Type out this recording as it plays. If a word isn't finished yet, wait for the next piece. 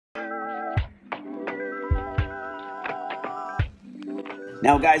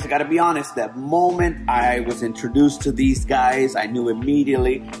Now guys, I gotta be honest, that moment I was introduced to these guys, I knew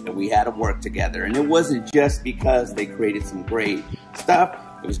immediately that we had to work together. And it wasn't just because they created some great stuff,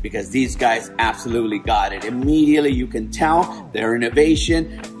 it was because these guys absolutely got it. Immediately you can tell their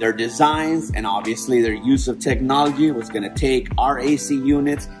innovation, their designs, and obviously their use of technology was gonna take our AC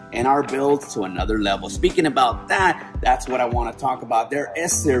units and our builds to another level. Speaking about that, that's what I want to talk about. Their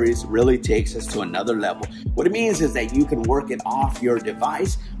S-Series really takes us to another level. What it means is that you can work it off your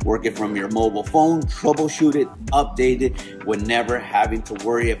device, work it from your mobile phone, troubleshoot it, update it, with never having to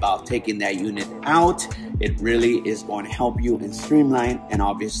worry about taking that unit out. It really is going to help you and streamline and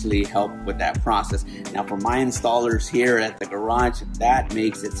obviously help with that process. Now for my installers here at the garage, that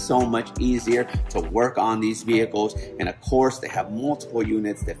makes it so much easier to work on these vehicles. And of course, they have multiple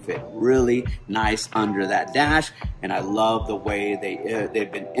units that fit really nice under that dash. And I love the way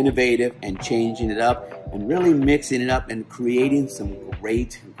they've been innovative and changing it up and really mixing it up and creating some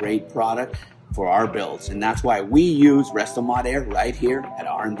great product for our builds. And that's why we use Restomod Air right here at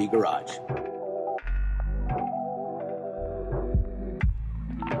R&D Garage.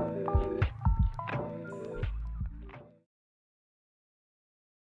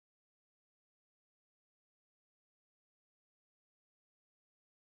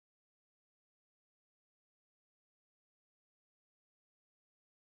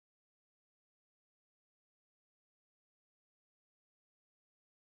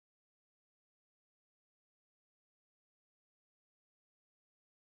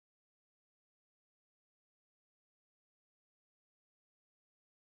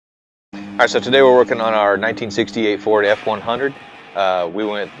 All right, so today we're working on our 1968 Ford F100. We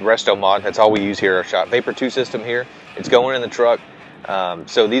went Restomod. That's all we use here at our shop. Vapor 2 system here. It's going in the truck.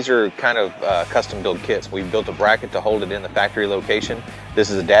 So these are kind of custom build kits. We built a bracket to hold it in the factory location.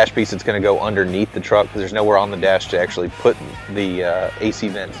 This is a dash piece that's going to go underneath the truck because there's nowhere on the dash to actually put the AC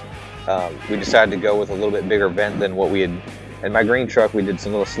vents. We decided to go with a little bit bigger vent than what we had. In my green truck, we did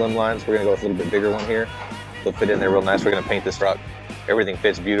some little slim lines. We're going to go with a little bit bigger one here. They'll fit in there real nice. We're going to paint this truck. Everything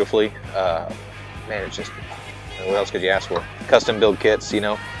fits beautifully. Man, it's just, what else could you ask for? Custom build kits, you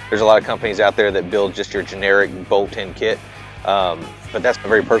know. There's a lot of companies out there that build just your generic bolt-in kit, but that's not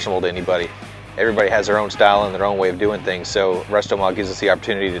very personal to anybody. Everybody has their own style and their own way of doing things, so Restomod gives us the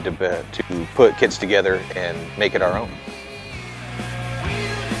opportunity to put kits together and make it our own.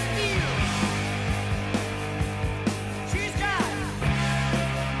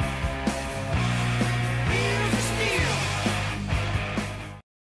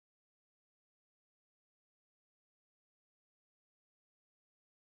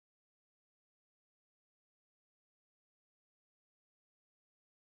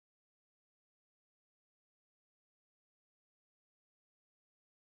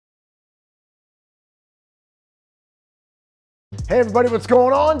 Hey everybody, what's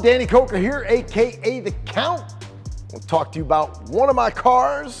going on? Danny Coker here, AKA The Count. I'll talk to you about one of my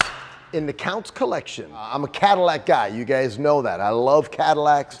cars in the Count's collection. I'm a Cadillac guy, you guys know that. I love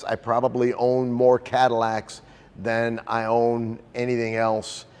Cadillacs. I probably own more Cadillacs than I own anything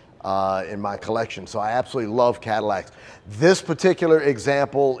else in my collection. So I absolutely love Cadillacs. This particular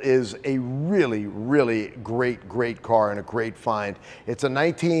example is a really great car and a great find. It's a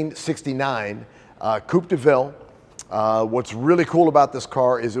 1969 Coupe de Ville. What's really cool about this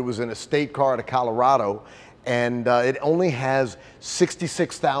car is it was an estate car out of Colorado, and it only has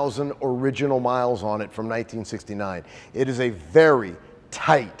 66,000 original miles on it from 1969. It is a very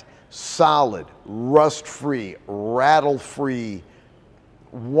tight, solid, rust-free, rattle-free,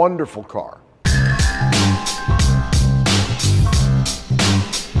 wonderful car.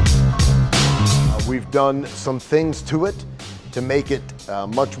 We've done some things to it to make it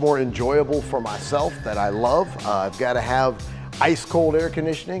much more enjoyable for myself that I love. I've got to have ice cold air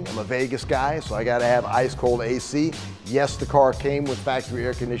conditioning. I'm a Vegas guy, so I got to have ice cold AC. Yes, the car came with factory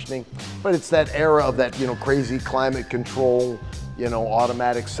air conditioning, but it's that era of that, you know, crazy climate control, you know,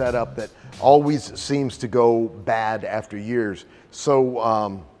 automatic setup that always seems to go bad after years.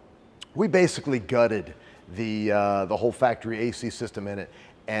 So we basically gutted the whole factory AC system in it,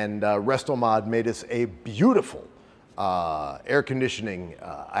 and Restomod made us a beautiful air conditioning,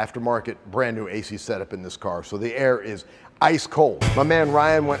 aftermarket, brand new AC setup in this car. So the air is ice cold. My man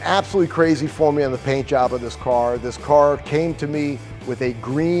Ryan went absolutely crazy for me on the paint job of this car. This car came to me with a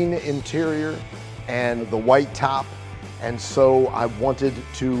green interior and the white top. And so I wanted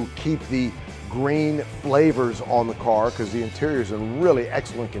to keep the green flavors on the car because the interior is in really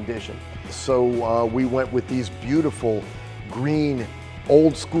excellent condition. So we went with these beautiful green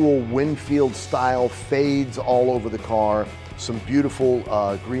old school Winfield style fades all over the car. some beautiful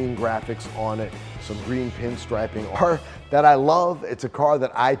green graphics on it, some green pinstriping. Car that I love, it's a car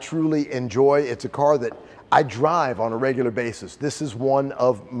that I truly enjoy. It's a car that I drive on a regular basis. This is one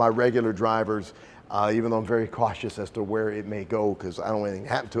of my regular drivers, even though I'm very cautious as to where it may go because I don't want anything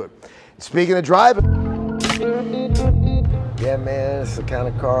to happen to it. Speaking of driving, yeah man, it's the kind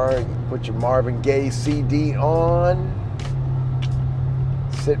of car you put your Marvin Gaye CD on,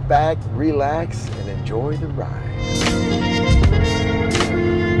 sit back, relax, and enjoy the ride.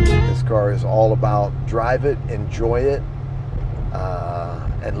 This car is all about drive it, enjoy it,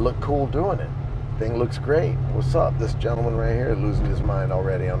 and look cool doing it. Thing looks great. What's up? This gentleman right here is losing his mind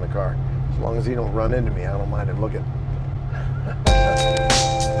already on the car. As long as he don't run into me, I don't mind him looking.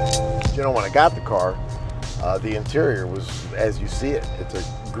 You know, when I got the car, the interior was as you see it. It's a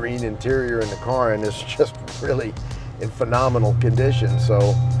green interior in the car, and it's just really in phenomenal condition.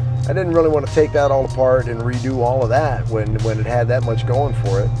 So I didn't really want to take that all apart and redo all of that when it had that much going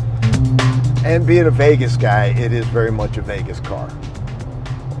for it. And being a Vegas guy, it is very much a Vegas car.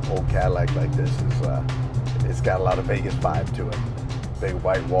 Old Cadillac like this is, it's got a lot of Vegas vibe to it. Big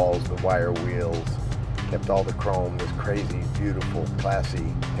white walls, the wire wheels, kept all the chrome, this crazy, beautiful,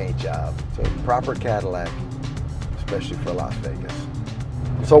 classy paint job. So proper Cadillac, especially for Las Vegas.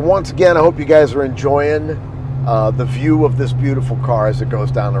 So once again, I hope you guys are enjoying the view of this beautiful car as it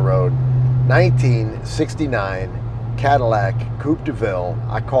goes down the road. 1969 Cadillac Coupe de Ville.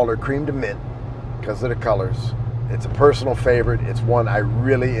 I call her Cream de Mint because of the colors. It's a personal favorite. It's one I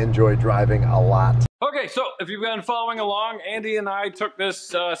really enjoy driving a lot. Okay, so if you've been following along, Andy and I took this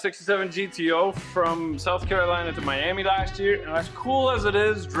 67 GTO from South Carolina to Miami last year, and as cool as it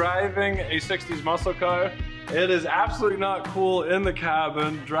is driving a 60s muscle car, it is absolutely not cool in the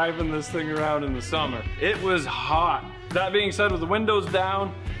cabin driving this thing around in the summer. It was hot. That being said, with the windows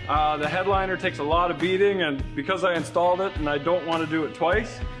down, the headliner takes a lot of beating, and because I installed it and I don't want to do it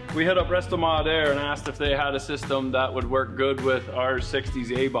twice, we hit up Restomod Air and asked if they had a system that would work good with our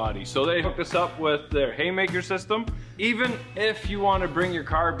 60s A-body. So they hooked us up with their Haymaker system. Even if you want to bring your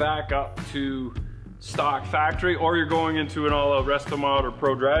car back up to stock factory, or you're going into an all-out Restomod or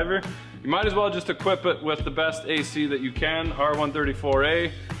Pro Driver, you might as well just equip it with the best AC that you can,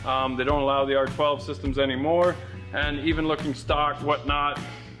 R134A. They don't allow the R12 systems anymore. And even looking stock, whatnot,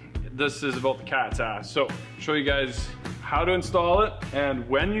 this is about the cat's ass. So, show you guys how to install it and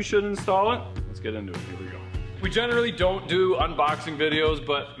when you should install it. Let's get into it, here we go. We generally don't do unboxing videos,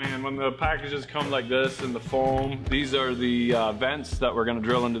 but man, when the packages come like this in the foam, these are the vents that we're gonna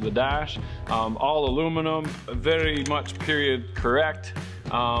drill into the dash. All aluminum, very much period correct.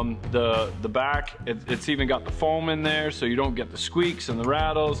 The back, it's even got the foam in there so you don't get the squeaks and the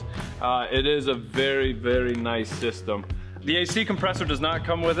rattles. It is a very, very nice system. The AC compressor does not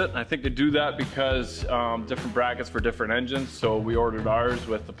come with it. I think they do that because different brackets for different engines. So we ordered ours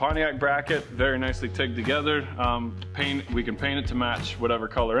with the Pontiac bracket, very nicely tigged together. We can paint it to match whatever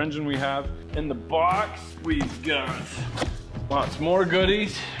color engine we have. In the box, we've got lots more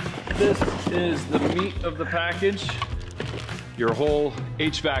goodies. This is the meat of the package. Your whole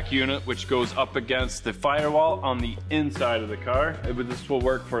HVAC unit, which goes up against the firewall on the inside of the car. This will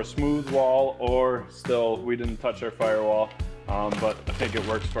work for a smooth wall, or still, we didn't touch our firewall, but I think it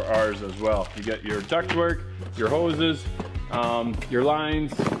works for ours as well. You get your ductwork, your hoses, your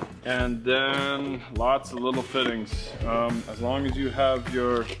lines, and then lots of little fittings. As long as you have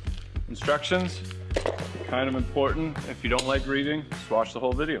your instructions, kind of important. If you don't like reading, just watch the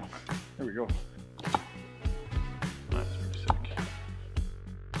whole video. Here we go.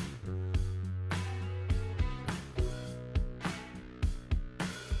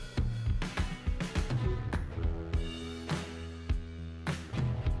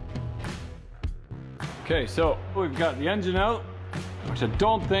 Okay, so we've got the engine out, which I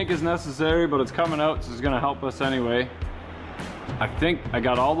don't think is necessary, but it's coming out, so it's gonna help us anyway. I think I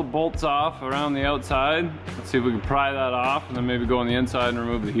got all the bolts off around the outside. Let's see if we can pry that off and then maybe go on the inside and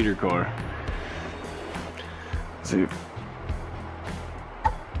remove the heater core. Let's see.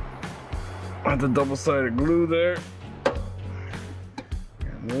 Got the double-sided glue there.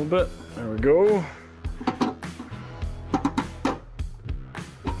 A little bit, there we go.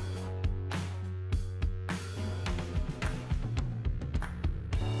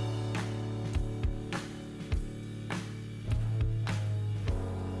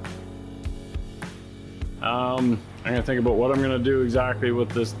 I'm gonna think about what I'm gonna do exactly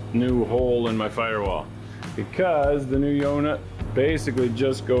with this new hole in my firewall, because the new unit basically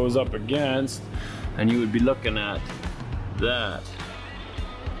just goes up against, and you would be looking at that.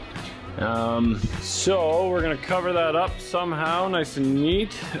 So we're gonna cover that up somehow, nice and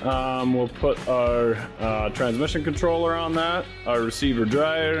neat. We'll put our transmission controller on that, our receiver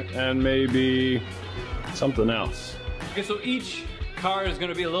dryer, and maybe something else. Okay, so each car is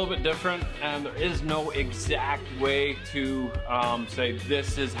gonna be a little bit different, and there is no exact way to say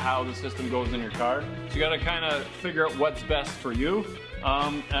this is how the system goes in your car. So you gotta kind of figure out what's best for you.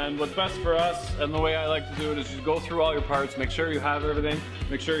 And what's best for us, and the way I like to do it, is just go through all your parts, make sure you have everything,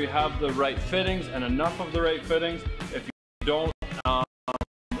 make sure you have the right fittings and enough of the right fittings. If you don't,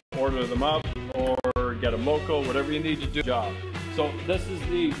 order them up or get them local, whatever you need to do the job. So this is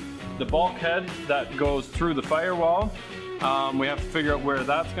the bulkhead that goes through the firewall. We have to figure out where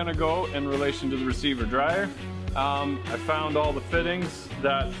that's going to go in relation to the receiver dryer. I found all the fittings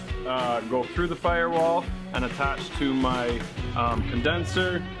that go through the firewall and attach to my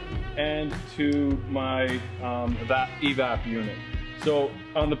condenser and to my evap unit. So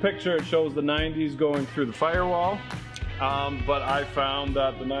on the picture it shows the 90s going through the firewall, but I found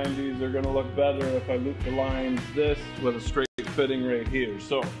that the 90s are going to look better if I loop the lines this with a straight fitting right here.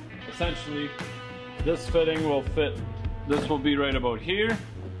 So essentially this fitting will fit, this will be right about here.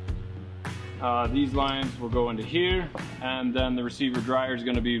 These lines will go into here, and then the receiver dryer is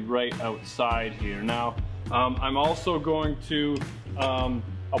going to be right outside here. Now, I'm also going to, I'll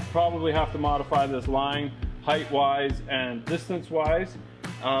probably have to modify this line height-wise and distance-wise.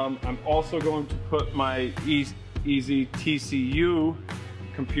 I'm also going to put my Easy TCU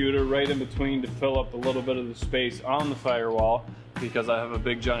computer right in between to fill up a little bit of the space on the firewall, because I have a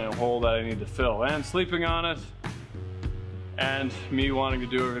big giant hole that I need to fill. And sleeping on it, and me wanting to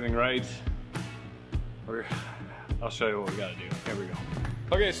do everything right, I'll show you what we gotta do. Here we go.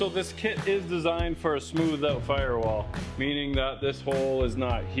 Okay, so this kit is designed for a smoothed out firewall, meaning that this hole is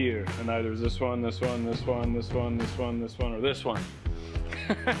not here, and either this one, this one, this one, this one, this one, this one, or this one.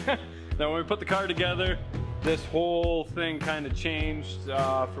 Now when we put the car together, this whole thing kind of changed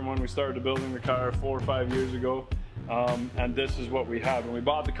from when we started building the car 4 or 5 years ago. And this is what we had. When we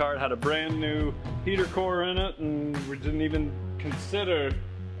bought the car, it had a brand new heater core in it, and we didn't even consider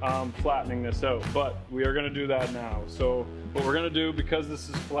flattening this out, but we are going to do that now. So what we're going to do, because this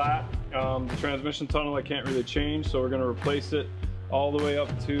is flat, the transmission tunnel I can't really change, so we're going to replace it all the way up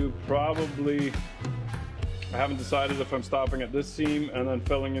to probably, I haven't decided if I'm stopping at this seam and then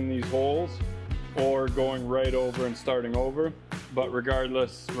filling in these holes, or going right over and starting over. But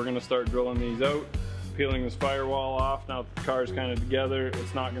regardless, we're going to start drilling these out, peeling this firewall off. Now that the car is kind of together,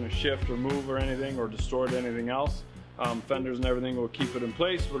 it's not going to shift or move or anything or distort anything else. Fenders and everything will keep it in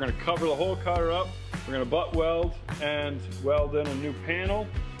place. We're going to cover the whole car up. We're going to butt weld and weld in a new panel,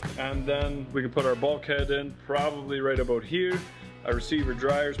 and then we can put our bulkhead in probably right about here. Our receiver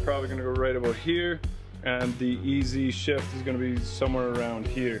dryer is probably going to go right about here, and the easy shift is going to be somewhere around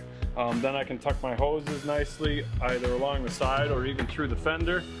here. Then I can tuck my hoses nicely either along the side or even through the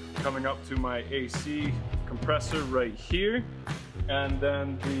fender, coming up to my AC compressor right here. And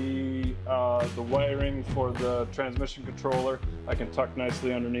then the wiring for the transmission controller I can tuck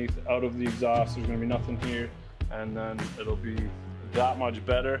nicely underneath out of the exhaust. There's going to be nothing here, and then it'll be that much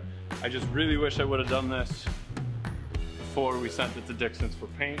better. I just really wish I would have done this before we sent it to Dixon's for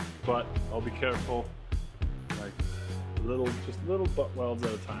paint, but I'll be careful, like just little butt welds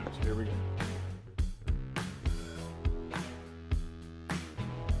at a time. So here we go.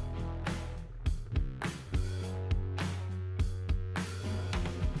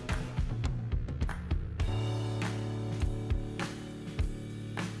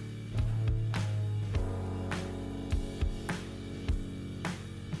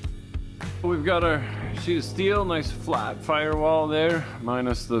 We've got our sheet of steel, nice flat firewall there,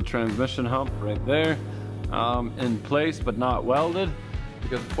 minus the transmission hump right there, in place but not welded,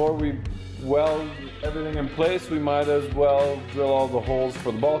 because before we weld everything in place, we might as well drill all the holes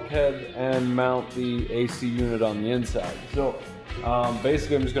for the bulkhead and mount the AC unit on the inside. So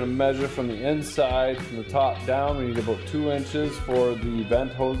basically I'm just going to measure from the inside, from the top down. We need about 2 inches for the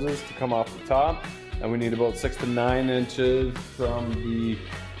vent hoses to come off the top, and we need about 6 to 9 inches from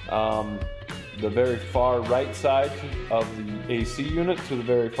the very far right side of the AC unit to the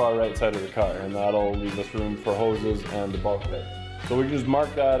very far right side of the car, and that'll leave us room for hoses and the bulkhead. So we can just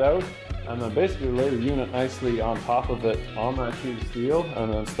mark that out and then basically lay the unit nicely on top of it on that sheet of steel,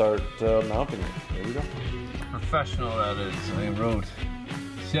 and then start mounting it. There we go. Professional that is. I wrote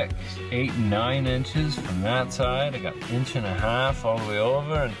 6, 8, 9 inches from that side. I got 1.5 inches all the way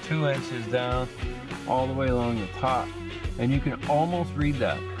over and 2 inches down all the way along the top. And you can almost read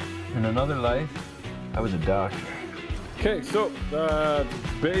that. In another life, I was a doctor. Okay, so that's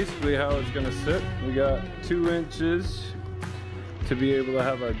basically how it's gonna sit. We got 2 inches to be able to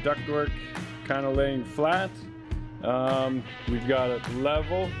have our ductwork kind of laying flat. We've got it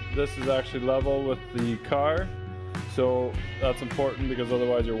level. This is actually level with the car. So that's important because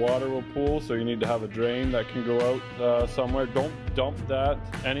otherwise your water will pool. So you need to have a drain that can go out somewhere. Don't dump that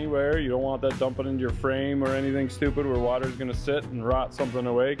anywhere. You don't want that dumping into your frame or anything stupid where water is going to sit and rot something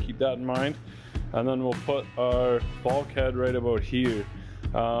away. Keep that in mind. And then we'll put our bulkhead right about here.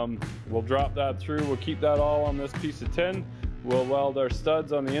 We'll drop that through. We'll keep that all on this piece of tin. We'll weld our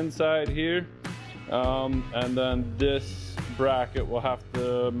studs on the inside here. And then this bracket will have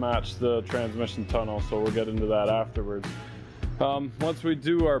to match the transmission tunnel, so we'll get into that afterwards. Once we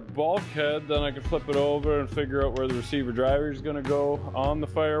do our bulkhead, then I can flip it over and figure out where the receiver driver is going to go on the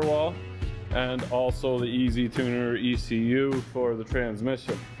firewall, and also the easy tuner ECU for the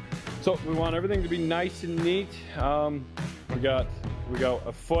transmission. So we want everything to be nice and neat. We got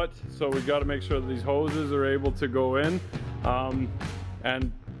a foot, so we got to make sure that these hoses are able to go in.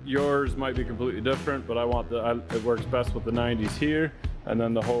 And yours might be completely different, but I want it works best with the 90s here, and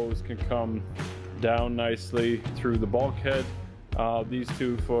then the hose can come down nicely through the bulkhead. These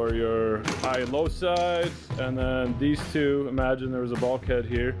two for your high and low sides, and then these two, imagine there was a bulkhead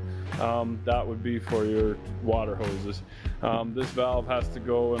here, that would be for your water hoses. This valve has to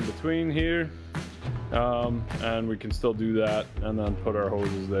go in between here, and we can still do that and then put our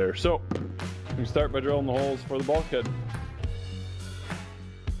hoses there. So we start by drilling the holes for the bulkhead.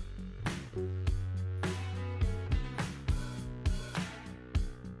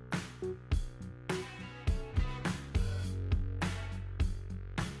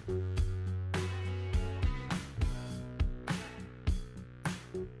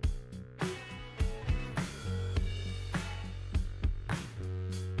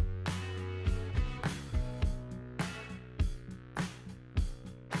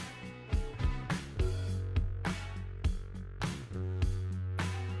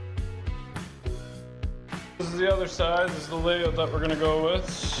 This is the other side. This is the layout that we're gonna go with.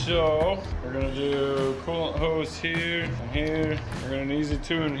 So we're gonna do coolant hose here and here. We're gonna easy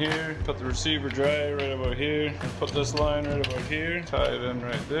tune here. Put the receiver dry right about here. And put this line right about here. Tie it in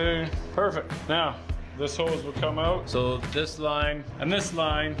right there. Perfect. Now this hose will come out. So this line and this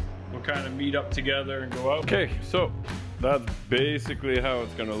line will kind of meet up together and go out. Okay, so that's basically how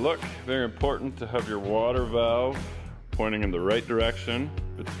it's gonna look. Very important to have your water valve pointing in the right direction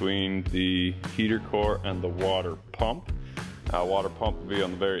between the heater core and the water pump. Water pump will be on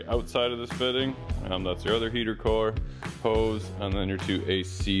the very outside of this fitting. That's your other heater core, hose, and then your two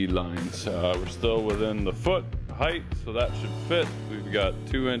AC lines. We're still within the foot height, so that should fit. We've got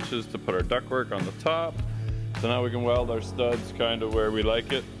 2 inches to put our ductwork on the top. So now we can weld our studs kind of where we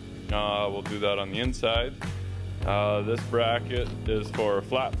like it. We'll do that on the inside. This bracket is for a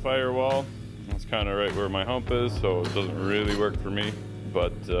flat firewall. It's kind of right where my hump is, so it doesn't really work for me,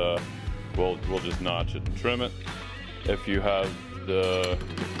 but we'll just notch it and trim it. If you have the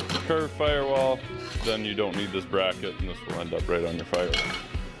curved firewall, then you don't need this bracket, and this will end up right on your firewall.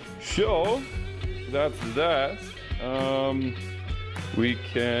 So that's that. We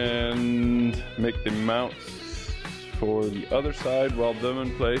can make the mounts for the other side, weld them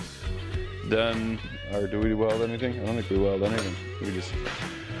in place. Then, or do we weld anything? I don't think we weld anything. We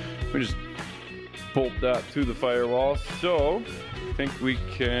just bolt that to the firewall. So I think we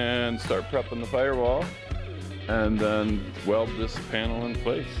can start prepping the firewall and then weld this panel in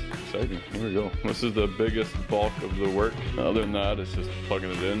place. Exciting. Here we go. This is the biggest bulk of the work. Other than that, it's just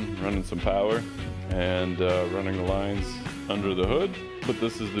plugging it in, running some power, and running the lines under the hood. But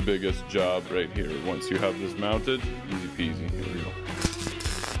this is the biggest job right here. Once you have this mounted, easy peasy. Here we go.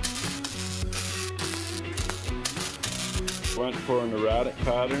 Went for an erratic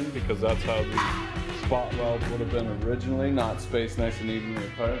pattern because that's how the spot weld would have been originally, not spaced nice and evenly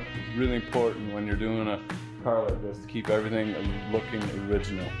apart. It's really important when you're doing a car like this to keep everything looking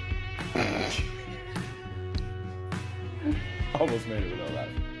original. Almost made it without that.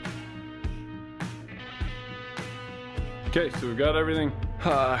 Okay, so we've got everything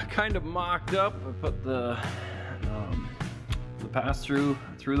kind of mocked up. I put the pass-through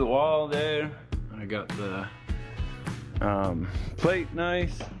through the wall there. I got the plate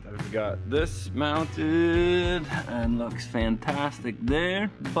nice. I've got this mounted and looks fantastic there,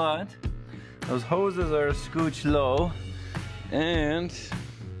 but those hoses are a scooch low and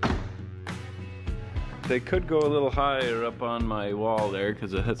they could go a little higher up on my wall there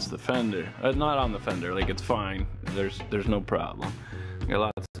because it hits the fender. Not on the fender, like it's fine. There's no problem. Got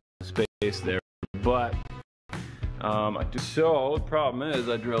lots of space there, but so the problem is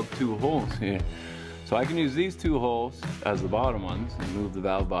I drilled 2 holes here. So I can use these 2 holes as the bottom ones and move the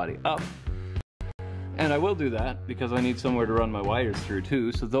valve body up. And I will do that because I need somewhere to run my wires through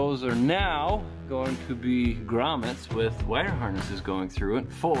too. So those are now going to be grommets with wire harnesses going through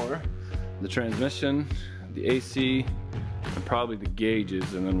it for the transmission, the AC, and probably the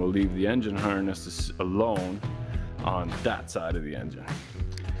gauges, and then we'll leave the engine harnesses alone on that side of the engine.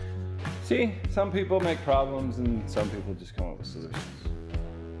 See, some people make problems and some people just come up with solutions.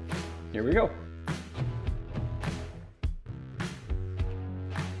 Here we go.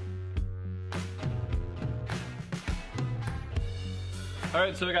 All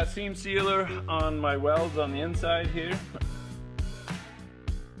right, so I got seam sealer on my welds on the inside here.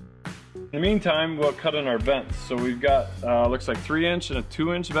 In the meantime, we'll cut in our vents. So we've got, looks like 3-inch and a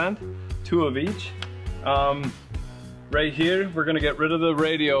 2-inch vent, 2 of each. Right here, we're gonna get rid of the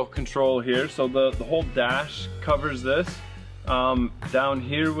radio control here. So the whole dash covers this. Down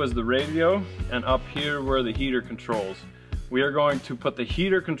here was the radio, and up here were the heater controls. We are going to put the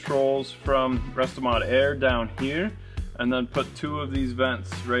heater controls from Restomod Air down here, and then put 2 of these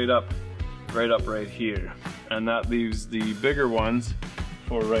vents right up right here. And that leaves the bigger ones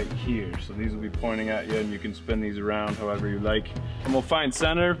for right here. So these will be pointing at you, and you can spin these around however you like. And we'll find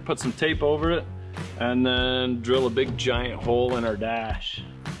center, put some tape over it, and then drill a big giant hole in our dash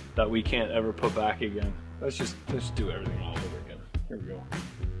that we can't ever put back again. Let's do everything all over again. Here we go.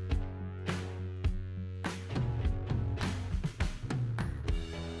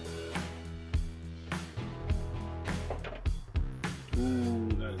 Ooh,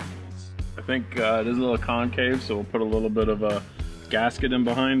 that is nice. I think it is a little concave, so we'll put a little bit of a gasket in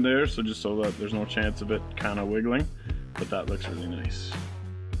behind there, so just so that there's no chance of it kind of wiggling, but that looks really nice.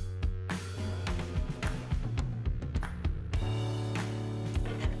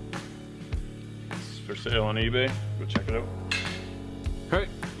 It's for sale on eBay, go check it out. All right,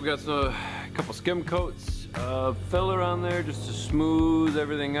 we got a couple skim coats of filler on there just to smooth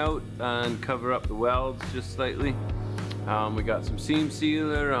everything out and cover up the welds just slightly. We got some seam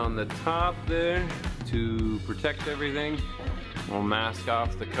sealer on the top there to protect everything. We'll mask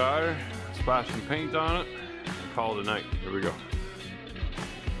off the car, splash some paint on it, and call it a night. Here we go.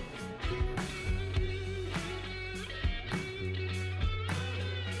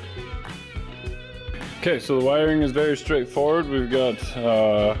 Okay, so the wiring is very straightforward. We've got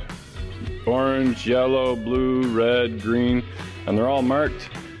orange, yellow, blue, red, green, and they're all marked.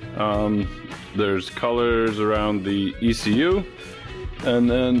 There's colors around the ECU, and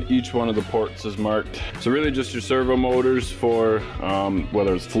then each one of the ports is marked. So really just your servo motors for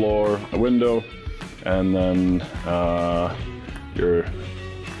whether it's floor, a window, and then your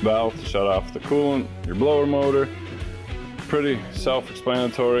valve to shut off the coolant, your blower motor. Pretty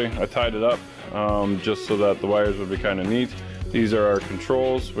self-explanatory. I tied it up just so that the wires would be kind of neat. These are our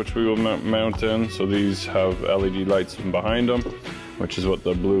controls, which we will mount in. So these have LED lights behind them, which is what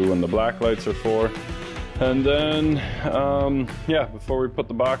the blue and the black lights are for. And then, yeah, before we put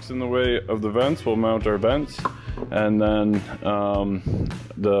the box in the way of the vents, we'll mount our vents. And then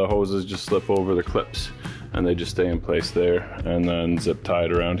the hoses just slip over the clips and they just stay in place there and then zip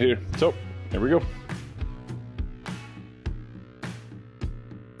tied around here. So, here we go.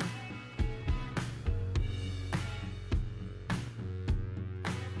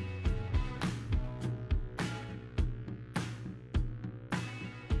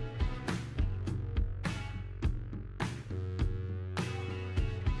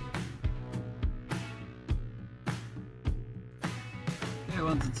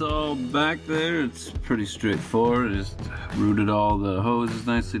 Once it's all back there, it's pretty straightforward. Just routed all the hoses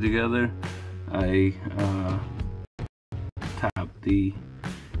nicely together. I tapped the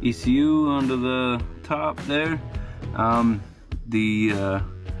ECU onto the top there. The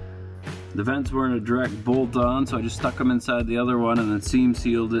vents weren't a direct bolt on, so I just stuck them inside the other one and then seam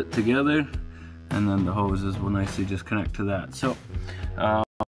sealed it together, and then the hoses will nicely just connect to that. So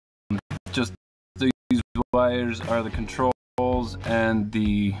just these wires are the controls and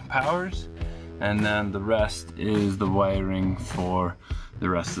the powers, and then the rest is the wiring for the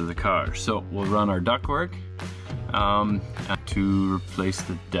rest of the car. So we'll run our ductwork to replace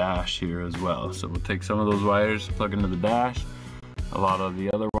the dash here as well. So we'll take some of those wires, plug into the dash. A lot of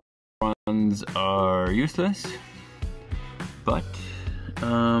the other ones are useless, but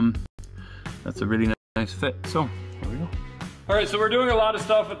that's a really nice fit. So here we go. All right, so we're doing a lot of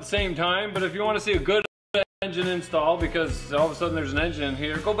stuff at the same time, but if you want to see a good engine install, because all of a sudden there's an engine in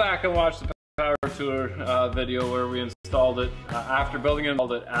here, go back and watch the Power Tour video where we installed it after building it,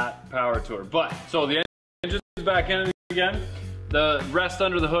 installed it at Power Tour. But so the engine's back in it again. The rest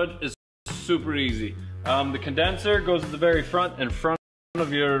under the hood is super easy. The condenser goes at the very front, in front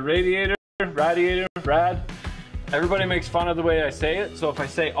of your rad. Everybody makes fun of the way I say it, so if I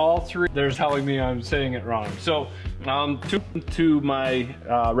say all three, they're telling me I'm saying it wrong. So to my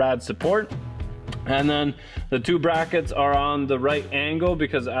rad support, and then the two brackets are on the right angle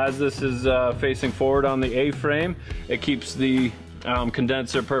because as this is facing forward on the A-frame, it keeps the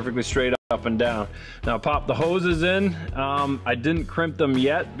condenser perfectly straight up and down. Now pop the hoses in. I didn't crimp them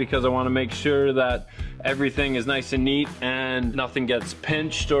yet because I want to make sure that everything is nice and neat and nothing gets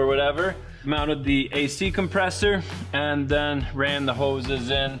pinched or whatever. Mounted the AC compressor and then ran the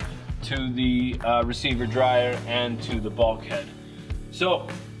hoses in to the receiver dryer and to the bulkhead. So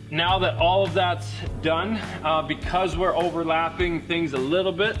now that all of that's done, because we're overlapping things a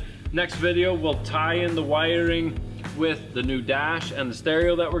little bit, next video we'll tie in the wiring with the new dash and the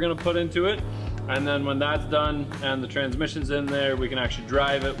stereo that we're going to put into it. And then when that's done and the transmission's in there, we can actually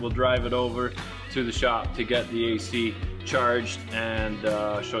drive it. We'll drive it over to the shop to get the AC charged and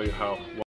show you how